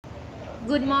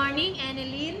Good morning,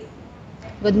 Enelyn.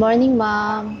 Good morning,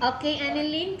 ma'am. Okay,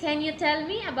 Enelyn, can you tell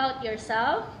me about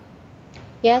yourself?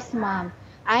 Yes, ma'am.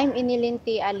 I'm enelyn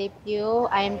Alipio.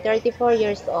 I'm 34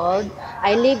 years old.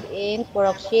 I live in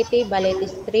Purok City, Balete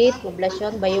Street,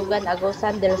 Poblacion, Bayugan,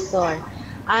 Agusan del Sur.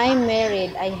 I'm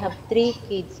married. I have three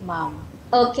kids, ma'am.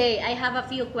 Okay, I have a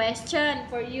few questions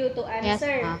for you to Yes,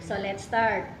 answer. So ma'am. let's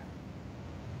start.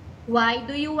 Why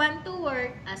do you want to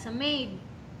work as a maid?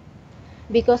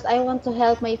 Because I want to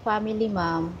help my family,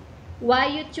 ma'am. Why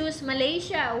you choose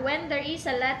Malaysia when there is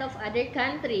a lot of other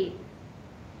country?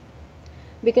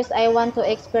 Because I want to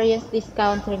experience this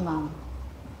country, ma'am.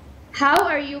 How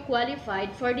are you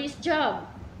qualified for this job?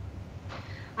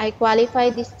 I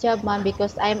qualify this job, ma'am,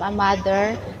 because I'm a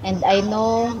mother and I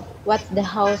know what's the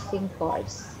housing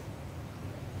course.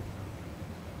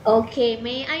 Okay,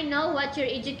 may I know what your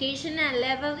educational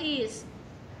level is?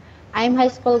 I'm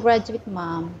high school graduate,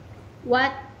 ma'am.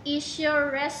 What is your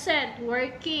recent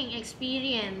working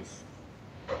experience?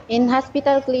 In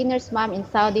hospital cleaners, ma'am, in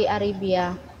Saudi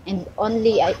Arabia, and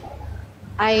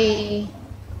I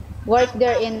worked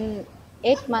there in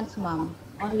 8 months, ma'am.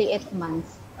 Only 8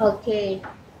 months. Okay.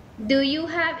 Do you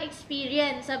have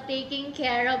experience of taking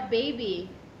care of baby?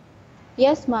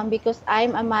 Yes, ma'am, because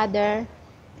I'm a mother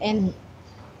and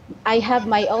I have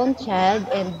my own child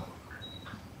and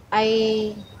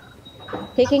I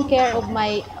taking care of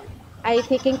my I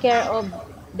taking care of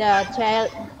the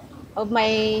child of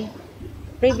my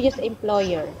previous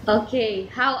employer. Okay.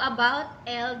 How about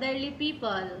elderly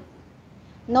people?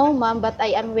 No, ma'am, but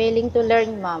I am willing to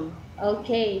learn, ma'am.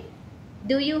 Okay.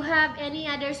 Do you have any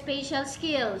other special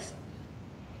skills?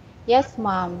 Yes,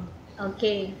 ma'am.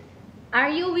 Okay. Are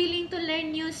you willing to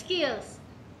learn new skills?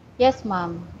 Yes,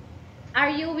 ma'am. Are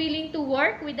you willing to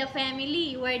work with a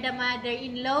family where the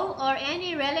mother-in-law or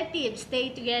any relatives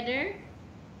stay together?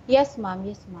 Yes, ma'am.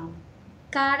 Yes, ma'am.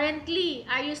 Currently,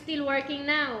 are you still working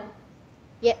now?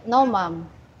 Yeah, no, ma'am.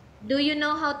 Do you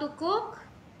know how to cook?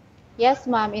 Yes,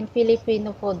 ma'am, in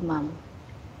Filipino food, ma'am.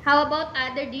 How about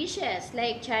other dishes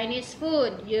like Chinese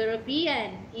food,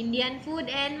 European, Indian food,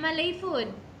 and Malay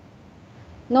food?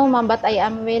 No, ma'am, but I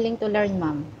am willing to learn,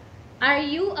 ma'am. Are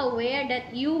you aware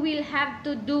that you will have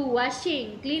to do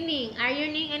washing, cleaning,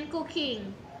 ironing, and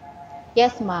cooking?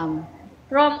 Yes, ma'am.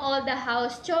 From all the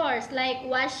house chores like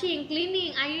washing,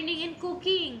 cleaning, ironing, and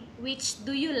cooking, which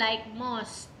do you like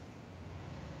most?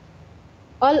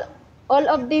 All, all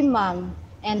of them, ma'am,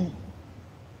 and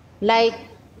like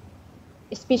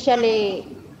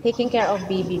especially taking care of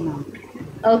baby, ma'am.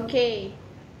 Okay.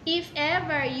 If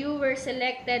ever you were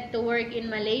selected to work in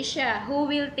Malaysia, who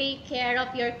will take care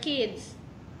of your kids?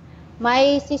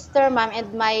 My sister, ma'am,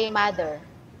 and my mother.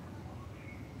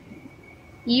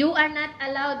 You are not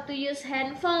allowed to use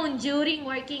handphone during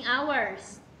working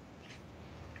hours.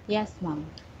 Yes, ma'am.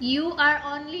 You are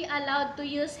only allowed to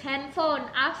use handphone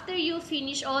after you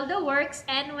finish all the works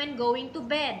and when going to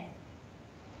bed.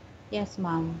 Yes,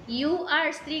 ma'am. You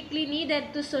are strictly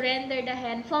needed to surrender the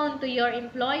handphone to your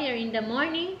employer in the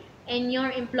morning and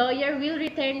your employer will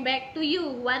return back to you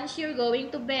once you're going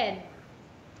to bed.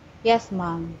 Yes,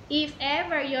 ma'am. If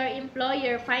ever your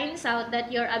employer finds out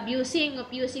that you're abusing of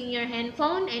using your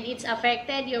handphone and it's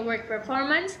affected your work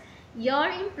performance, your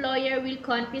employer will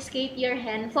confiscate your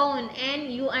handphone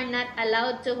and you are not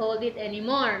allowed to hold it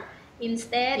anymore.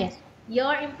 Instead, Yes.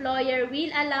 your employer will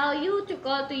allow you to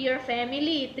call to your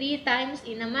family 3 times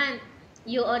in a month.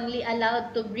 You only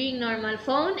allowed to bring normal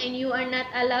phone and you are not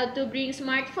allowed to bring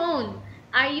smartphone.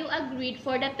 Are you agreed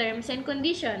for the terms and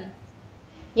condition?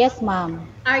 Yes,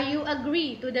 ma'am. Are you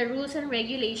agree to the rules and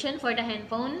regulation for the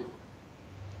handphone?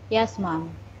 Yes,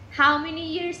 ma'am. How many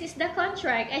years is the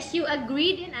contract as you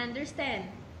agreed and understand?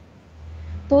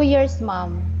 2 years,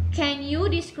 ma'am. Can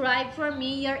you describe for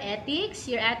me your ethics,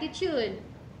 your attitude?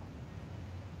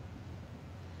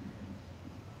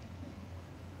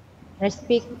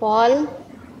 Respectful,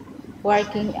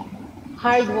 working,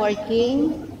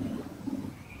 hardworking,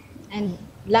 and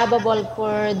lovable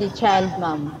for the child,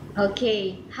 ma'am.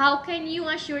 Okay. How can you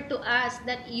assure to us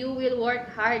that you will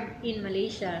work hard in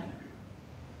Malaysia?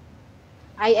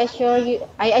 I assure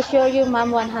you,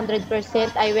 ma'am,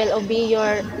 100% I will obey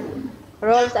your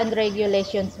rules and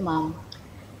regulations, ma'am.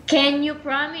 Can you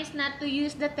promise not to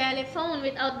use the telephone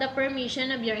without the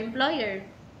permission of your employer?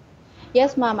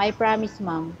 Yes, ma'am, I promise,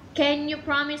 ma'am. Can you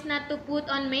promise not to put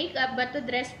on makeup but to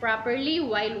dress properly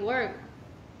while work?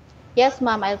 Yes,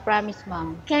 ma'am, I'll promise,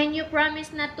 ma'am. Can you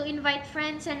promise not to invite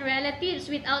friends and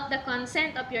relatives without the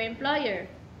consent of your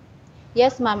employer?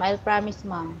 Yes, ma'am, I'll promise,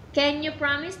 ma'am. Can you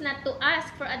promise not to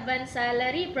ask for advance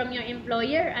salary from your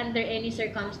employer under any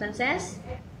circumstances?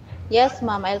 Yes,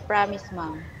 ma'am, I'll promise,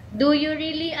 ma'am. Do you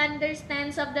really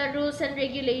understand of the rules and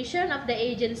regulation of the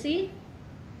agency?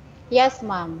 Yes,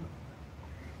 ma'am.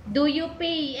 Do you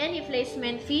pay any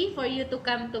placement fee for you to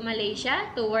come to Malaysia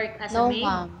to work as a No, maid?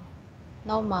 ma'am.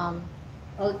 No, ma'am.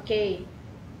 Okay.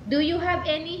 Do you have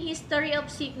any history of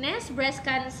sickness, breast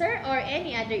cancer, or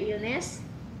any other illness?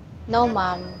 No,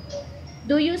 ma'am.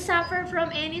 Do you suffer from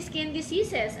any skin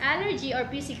diseases, allergy, or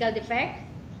physical defect?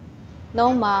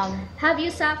 No, ma'am. Have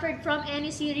you suffered from any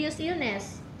serious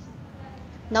illness?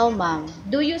 No, ma'am.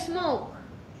 Do you smoke?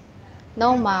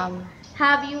 No, ma'am.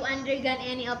 Have you undergone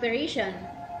any operation?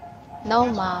 No,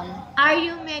 ma'am. Are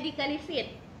you medically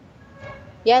fit?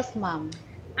 Yes, ma'am.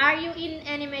 Are you in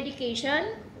any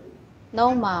medication?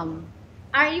 No, ma'am.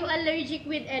 Are you allergic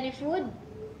with any food?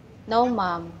 No,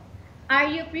 ma'am.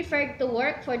 Are you preferred to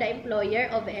work for the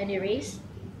employer of any race?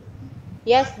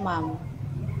 Yes, ma'am.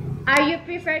 Are you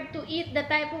preferred to eat the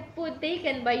type of food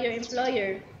taken by your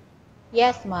employer?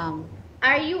 Yes, ma'am.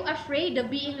 Are you afraid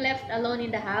of being left alone in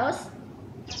the house?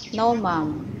 No,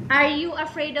 ma'am. Are you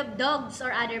afraid of dogs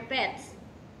or other pets?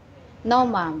 No,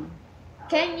 ma'am.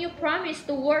 Can you promise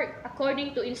to work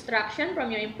according to instruction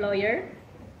from your employer?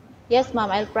 Yes,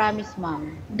 ma'am. I'll promise,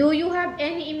 ma'am. Do you have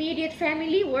any immediate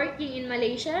family working in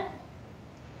Malaysia?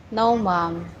 No,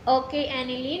 ma'am. Okay,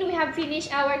 Enelyn, we have finished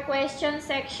our question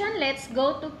section. Let's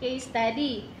go to case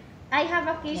study. I have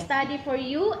a case Yes. study for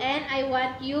you and I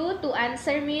want you to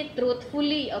answer me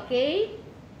truthfully, okay?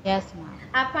 Yes, ma'am.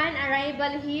 Upon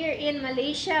arrival here in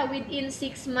Malaysia within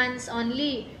 6 months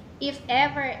only, if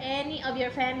ever any of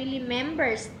your family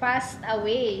members passed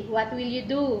away, what will you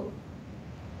do?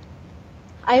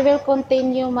 I will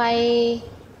continue my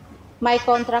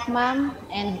contract, ma'am,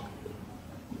 and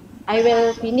I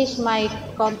will finish my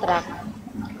contract.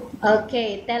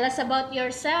 Okay, tell us about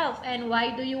yourself and why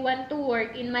do you want to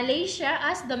work in Malaysia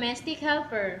as domestic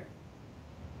helper?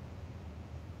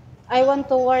 I want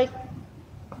to work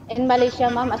in Malaysia,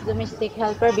 ma'am, as domestic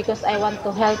helper because I want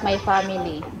to help my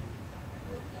family.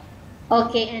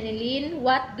 Okay, Enelyn,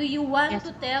 what do you want Yes.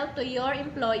 to tell to your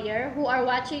employer who are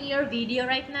watching your video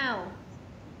right now?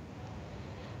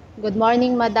 Good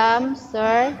morning, madam,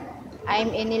 sir.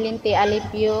 I'm enelyn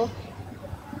alipio.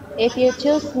 If you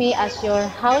choose me as your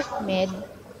housemaid,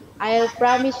 I'll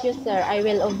promise you, sir, and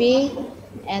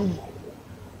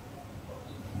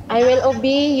I will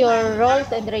obey your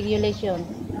rules and regulations.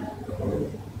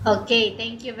 Okay,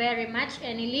 thank you very much,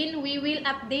 Enelyn. We will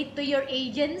update to your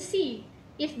agency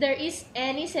if there is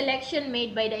any selection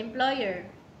made by the employer.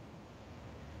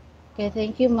 Okay,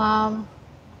 thank you, ma'am.